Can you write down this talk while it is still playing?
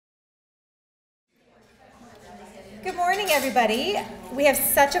Good morning, everybody. We have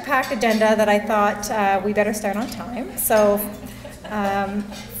such a packed agenda that I thought we better start on time. So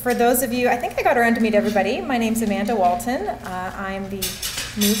for those of you, I think I got around to meet everybody. My name's Amanda Walton. I'm the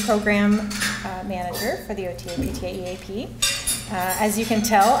new program manager for the OTA PTA EAP. As you can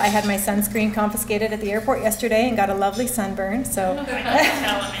tell, I had my sunscreen confiscated at the airport yesterday and got a lovely sunburn. So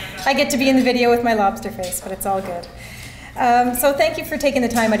I get to be in the video with my lobster face, but it's all good. So thank you for taking the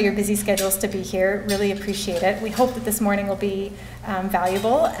time out of your busy schedules to be here. Really appreciate it. We hope that this morning will be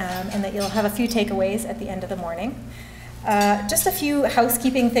valuable and that you'll have a few takeaways at the end of the morning. Just a few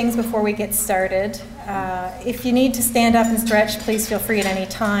housekeeping things before we get started. If you need to stand up and stretch, please feel free at any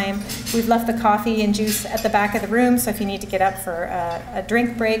time. We've left the coffee and juice at the back of the room, so if you need to get up for a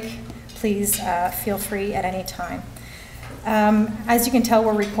drink break, please feel free at any time. As you can tell,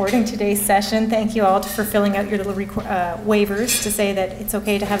 we're recording today's session. Thank you all for filling out your little waivers to say that it's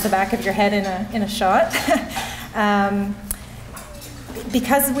okay to have the back of your head in a shot.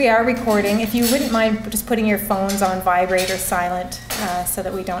 Because we are recording, if you wouldn't mind just putting your phones on vibrate or silent so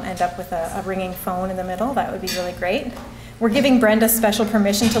that we don't end up with a ringing phone in the middle, that would be really great. We're giving Brenda special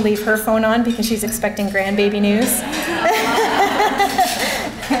permission to leave her phone on because she's expecting grandbaby news.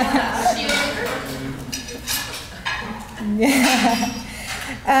 Yeah.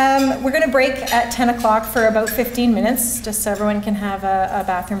 We're going to break at 10 o'clock for about 15 minutes, just so everyone can have a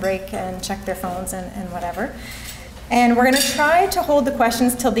bathroom break and check their phones and whatever. And we're going to try to hold the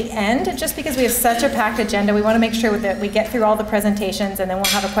questions till the end, just because we have such a packed agenda. We want to make sure that we get through all the presentations, and then we'll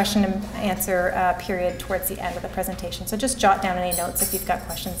have a question and answer period towards the end of the presentation. So just jot down any notes if you've got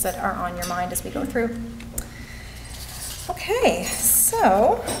questions that are on your mind as we go through. Okay,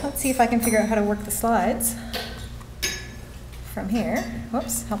 so let's see if I can figure out how to work the slides from here.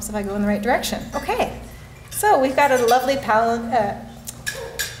 Whoops, helps if I go in the right direction. Okay, so we've got a lovely panel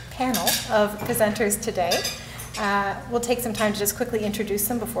of presenters today. We'll take some time to just quickly introduce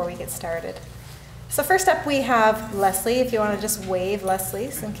them before we get started. So first up we have Leslie. If you want to just wave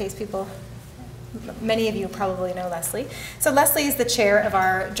Leslie, so in case people, many of you probably know Leslie. So Leslie is the chair of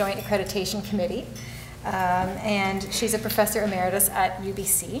our Joint Accreditation Committee, and she's a professor emeritus at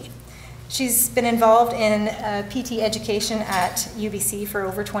UBC. She's been involved in PT education at UBC for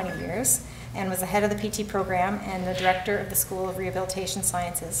over 20 years and was the head of the PT program and the director of the School of Rehabilitation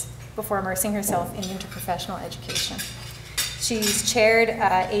Sciences before immersing herself in interprofessional education. She's chaired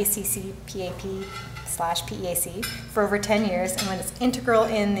ACC PAP/PEAC for over 10 years and was integral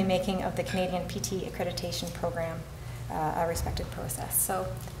in the making of the Canadian PT accreditation program a respected process. So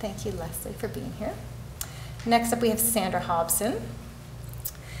thank you, Leslie, for being here. Next up we have Sandra Hobson.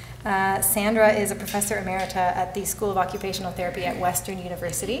 Sandra is a professor emerita at the School of Occupational Therapy at Western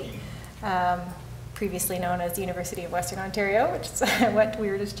University, previously known as the University of Western Ontario, which is what we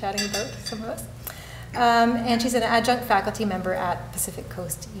were just chatting about, some of us. And she's an adjunct faculty member at Pacific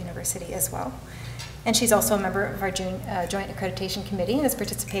Coast University as well. And she's also a member of our Joint Accreditation Committee and has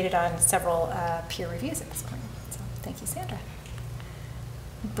participated on several peer reviews at this point. So thank you, Sandra.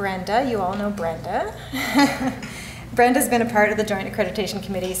 Brenda, you all know Brenda. Brenda's been a part of the Joint Accreditation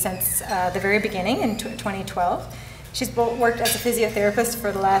Committee since the very beginning in 2012. She's worked as a physiotherapist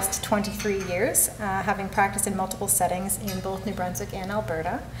for the last 23 years, having practiced in multiple settings in both New Brunswick and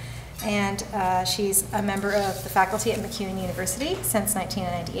Alberta. And she's a member of the faculty at MacEwan University since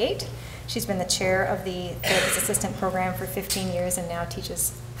 1998. She's been the chair of the Therapist Assistant Program for 15 years and now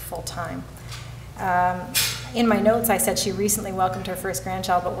teaches full-time. In my notes, I said she recently welcomed her first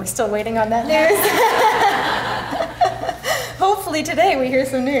grandchild, but we're still waiting on that news. Hopefully today we hear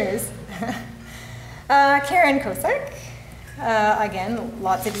some news. Karen Kosak. Again,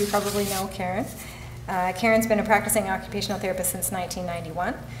 lots of you probably know Karen. Karen's been a practicing occupational therapist since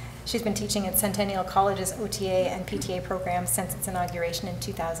 1991. She's been teaching at Centennial College's OTA and PTA programs since its inauguration in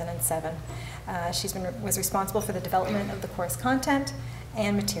 2007. She was responsible for the development of the course content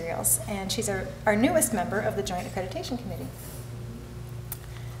and materials, and she's our newest member of the Joint Accreditation Committee.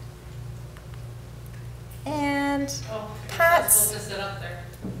 And Pat's, Sit up there.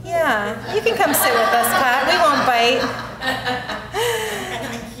 yeah, you can come sit with us, Pat. We won't bite.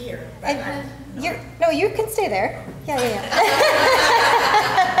 I'm here. No, you can stay there. Yeah.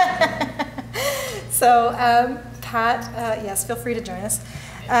 So Pat, yes, feel free to join us.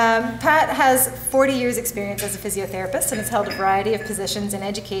 Pat has 40 years experience as a physiotherapist and has held a variety of positions in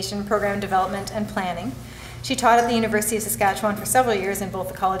education, program development, and planning. She taught at the University of Saskatchewan for several years in both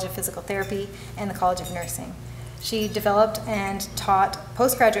the College of Physical Therapy and the College of Nursing. She developed and taught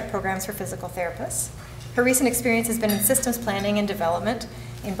postgraduate programs for physical therapists. Her recent experience has been in systems planning and development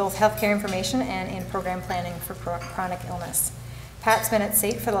in both healthcare information and in program planning for chronic illness. Pat's been at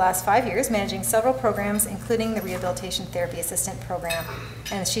SAIT for the last 5 years, managing several programs, including the Rehabilitation Therapy Assistant Program.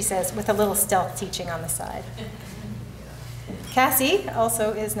 And she says, with a little stealth teaching on the side. Cassie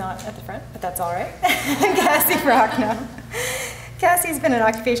also is not at the front, but that's all right. Cassie Brockno. Cassie's been an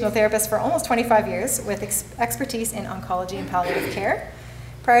occupational therapist for almost 25 years with expertise in oncology and palliative care.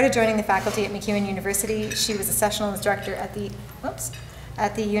 Prior to joining the faculty at MacEwan University, she was a sessional instructor at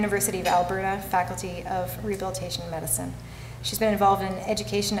the University of Alberta Faculty of Rehabilitation Medicine. She's been involved in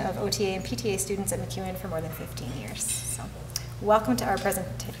education of OTA and PTA students at MacEwan for more than 15 years. So, welcome to our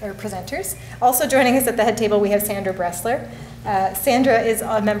presenters. Also joining us at the head table, we have Sandra Bressler. Sandra is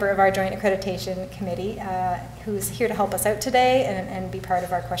a member of our Joint Accreditation Committee who's here to help us out today and be part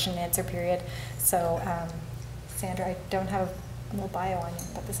of our question and answer period. So, Sandra, I don't have a little bio on you,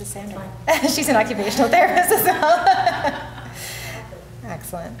 but this is Sandra. She's an occupational therapist as well.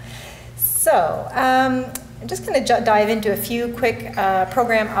 Excellent. So, I'm just going to dive into a few quick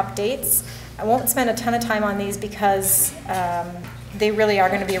program updates. I won't spend a ton of time on these because they really are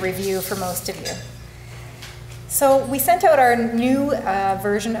going to be a review for most of you. So we sent out our new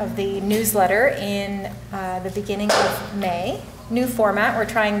version of the newsletter in the beginning of May. New format, we're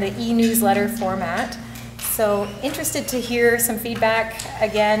trying the e-newsletter format. So interested to hear some feedback.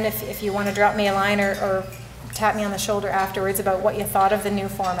 Again, if you want to drop me a line or tap me on the shoulder afterwards about what you thought of the new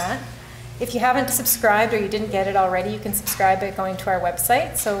format. If you haven't subscribed or you didn't get it already, you can subscribe by going to our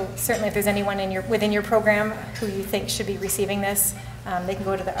website. So certainly if there's anyone within your program who you think should be receiving this, they can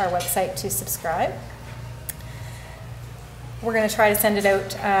go to our website to subscribe. We're going to try to send it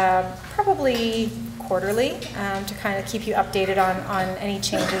out probably quarterly to kind of keep you updated on any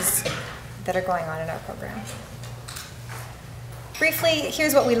changes that are going on in our program. Briefly,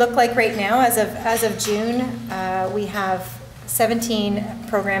 here's what we look like right now. As of June, we have 17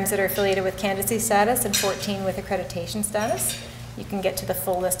 programs that are affiliated with candidacy status and 14 with accreditation status. You can get to the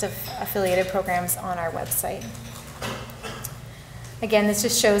full list of affiliated programs on our website. Again, this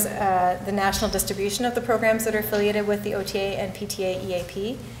just shows the national distribution of the programs that are affiliated with the OTA and PTA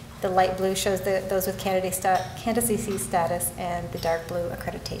EAP. The light blue shows those with candidacy status and the dark blue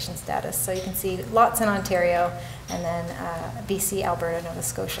accreditation status. So you can see lots in Ontario, and then BC, Alberta, Nova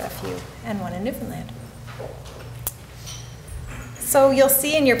Scotia, a few, and one in Newfoundland. So you'll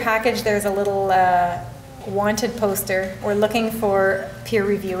see in your package there's a little wanted poster. We're looking for peer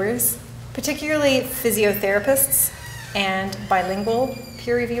reviewers, particularly physiotherapists and bilingual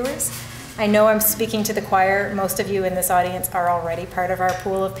peer reviewers. I know I'm speaking to the choir. Most of you in this audience are already part of our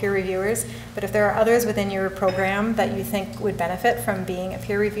pool of peer reviewers, but if there are others within your program that you think would benefit from being a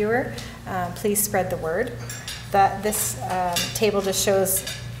peer reviewer, please spread the word. This table just shows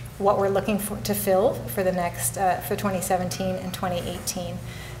what we're looking to fill for the next, for 2017 and 2018.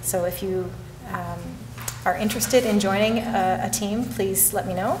 So if you are interested in joining a team, please let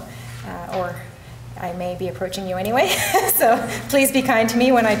me know, or I may be approaching you anyway. So please be kind to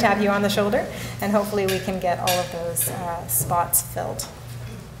me when I tap you on the shoulder, and hopefully we can get all of those spots filled.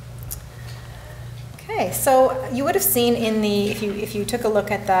 Okay, so you would have seen in the, if you took a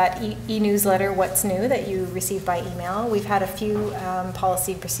look at that e-newsletter, What's New, that you received by email, we've had a few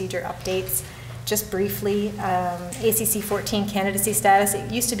policy and procedure updates. Just briefly, ACC 14 candidacy status, it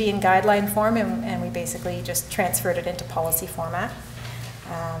used to be in guideline form, and we basically just transferred it into policy format.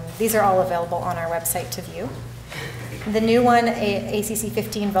 These are all available on our website to view. The new one, ACC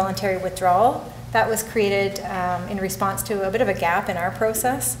 15 voluntary withdrawal, that was created in response to a bit of a gap in our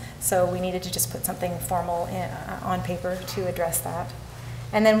process, so we needed to just put something formal on paper to address that.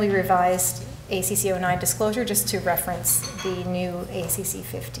 And then we revised ACC 09 disclosure just to reference the new ACC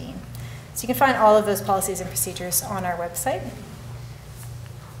 15. So you can find all of those policies and procedures on our website.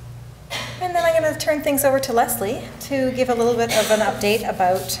 And then I'm going to turn things over to Leslie to give a little bit of an update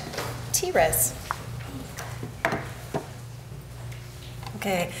about TRES.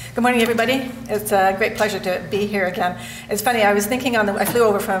 Okay, good morning everybody. It's a great pleasure to be here again. It's funny, I was thinking I flew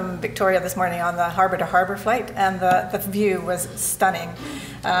over from Victoria this morning on the Harbour to Harbour flight, and the view was stunning.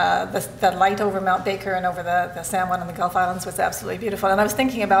 The light over Mount Baker and over the San Juan and the Gulf Islands was absolutely beautiful. And I was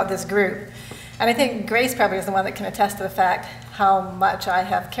thinking about this group, and I think Grace probably is the one that can attest to the fact how much I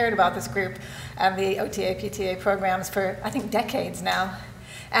have cared about this group and the OTA PTA programs for, I think, decades now.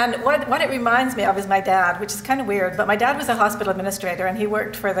 And what it reminds me of is my dad, which is kind of weird, but my dad was a hospital administrator and he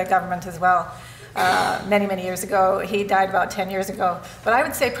worked for the government as well. many, many years ago. He died about 10 years ago. But I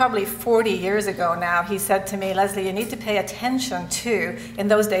would say probably 40 years ago now, he said to me, Leslie, you need to pay attention to, in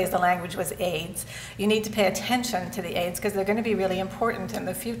those days the language was AIDS, you need to pay attention to the AIDS because they're going to be really important in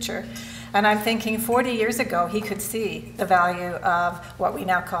the future. And I'm thinking 40 years ago, he could see the value of what we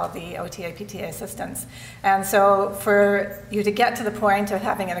now call the OTA PTA assistants. And so for you to get to the point of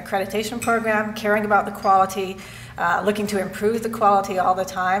having an accreditation program, caring about the quality, looking to improve the quality all the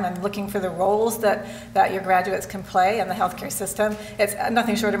time, and looking for the roles that your graduates can play in the healthcare system, it's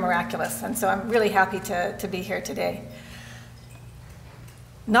nothing short of miraculous. And so I'm really happy to be here today.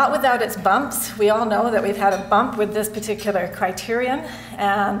 Not without its bumps. We all know that we've had a bump with this particular criterion.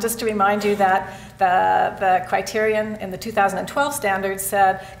 And just to remind you that the criterion in the 2012 standards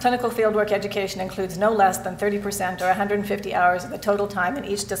said clinical fieldwork education includes no less than 30% or 150 hours of the total time in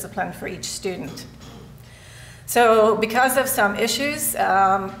each discipline for each student. So because of some issues,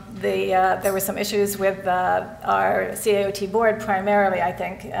 there were some issues with our CAOT board primarily, I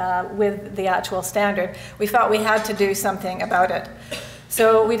think, with the actual standard. We felt we had to do something about it.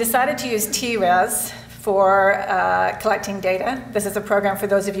 So we decided to use TRES for collecting data. This is a program, for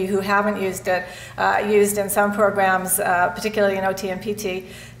those of you who haven't used it, used in some programs, particularly in OT and PT,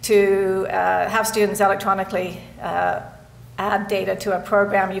 to have students electronically add data to a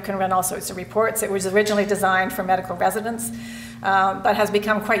program. You can run all sorts of reports. It was originally designed for medical residents, but has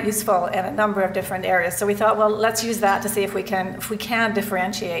become quite useful in a number of different areas. So we thought, well, let's use that to see if we can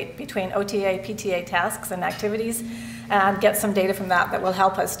differentiate between OTA, PTA tasks and activities, and get some data from that will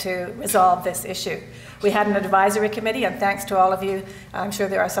help us to resolve this issue. We had an advisory committee, and thanks to all of you. I'm sure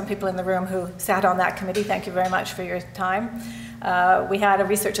there are some people in the room who sat on that committee. Thank you very much for your time. We had a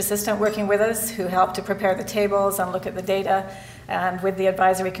research assistant working with us who helped to prepare the tables and look at the data. And with the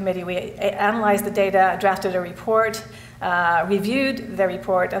advisory committee, we analyzed the data, drafted a report, reviewed the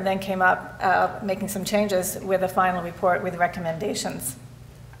report, and then came up making some changes with a final report with recommendations.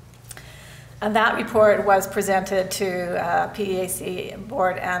 And that report was presented to PEAC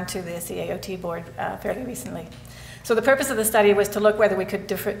board and to the CAOT board fairly recently. So the purpose of the study was to look whether we could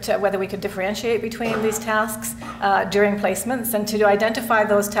differentiate between these tasks during placements, and to identify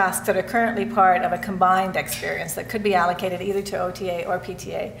those tasks that are currently part of a combined experience that could be allocated either to OTA or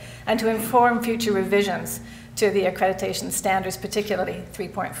PTA, and to inform future revisions to the accreditation standards, particularly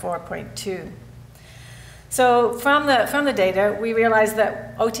 3.4.2. So from the data, we realized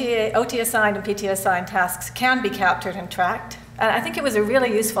that OT assigned and PT assigned tasks can be captured and tracked. And I think it was a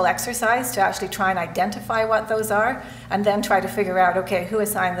really useful exercise to actually try and identify what those are, and then try to figure out, okay, who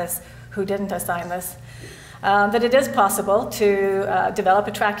assigned this, who didn't assign this. That it is possible to develop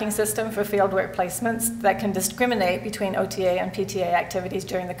a tracking system for fieldwork placements that can discriminate between OTA and PTA activities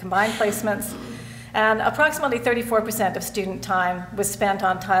during the combined placements. And approximately 34% of student time was spent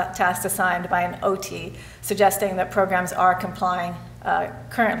on tasks assigned by an OT, suggesting that programs are complying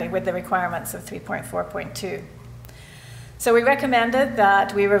currently with the requirements of 3.4.2. So we recommended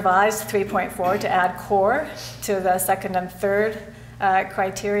that we revise 3.4 to add core to the second and third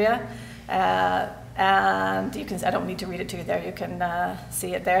criteria. And you can, I don't need to read it to you there, you can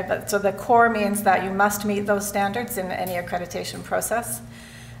see it there. But so the core means that you must meet those standards in any accreditation process.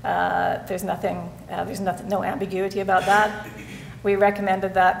 There's no ambiguity about that. We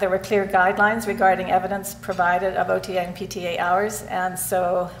recommended that there were clear guidelines regarding evidence provided of OTA and PTA hours, and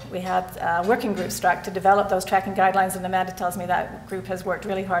so we had a working group struck to develop those tracking guidelines, and Amanda tells me that group has worked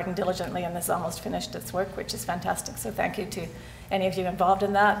really hard and diligently and has almost finished its work, which is fantastic, so thank you to any of you involved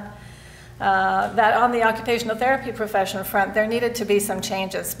in that. That on the occupational therapy profession front, there needed to be some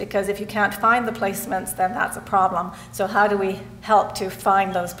changes, because if you can't find the placements, then that's a problem. So how do we help to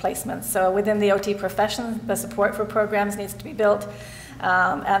find those placements? So within the OT profession, the support for programs needs to be built.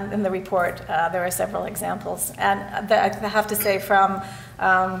 And in the report, there are several examples. And I have to say, from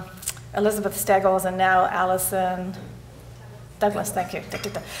Elizabeth Steggles and now Alison Douglas, thank you.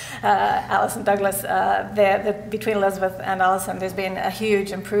 Alison Douglas, between Elizabeth and Alison, there's been a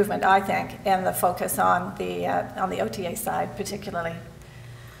huge improvement, I think, in the focus on the OTA side, particularly.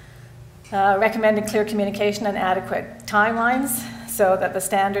 Recommending clear communication and adequate timelines so that the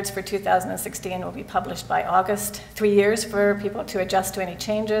standards for 2016 will be published by August. 3 years for people to adjust to any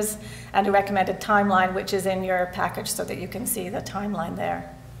changes, and a recommended timeline, which is in your package so that you can see the timeline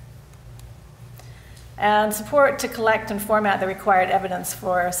there. And support to collect and format the required evidence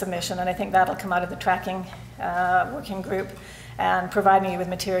for submission, and I think that'll come out of the tracking working group, and providing you with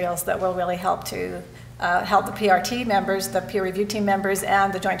materials that will really help to help the PRT members, the peer review team members,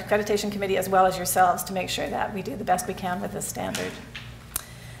 and the Joint Accreditation Committee, as well as yourselves, to make sure that we do the best we can with this standard.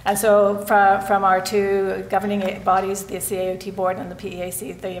 And so from our two governing bodies, the CAOT board and the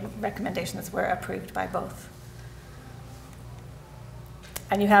PEAC, the recommendations were approved by both.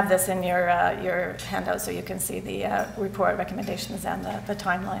 And you have this in your handout, so you can see the report recommendations and the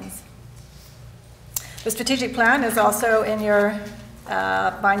timelines. The strategic plan is also in your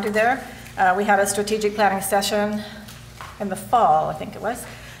binder there. We had a strategic planning session in the fall, I think it was.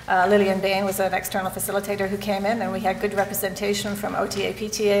 Lillian Bain was an external facilitator who came in, and we had good representation from OTA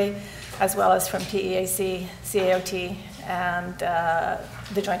PTA, as well as from PEAC, CAOT, and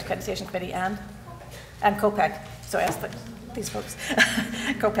the Joint Accreditation Committee, and COPEC. So I asked these folks.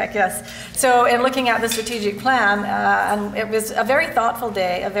 COPEC, yes. So in looking at the strategic plan, and it was a very thoughtful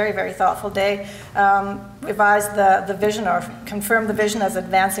day, a very, very thoughtful day. Revised the vision, or confirmed the vision as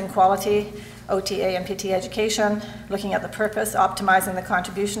advancing quality, OTA and PTA education, looking at the purpose, optimizing the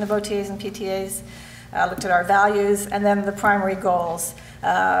contribution of OTAs and PTAs, looked at our values, and then the primary goals.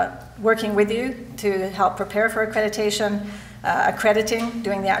 Working with you to help prepare for accreditation, accrediting,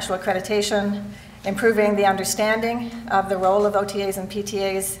 doing the actual accreditation, improving the understanding of the role of OTAs and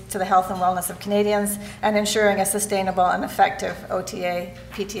PTAs to the health and wellness of Canadians, and ensuring a sustainable and effective OTA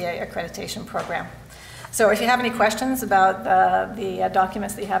PTA accreditation program. So if you have any questions about the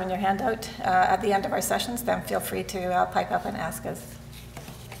documents that you have in your handout at the end of our sessions, then feel free to pipe up and ask us.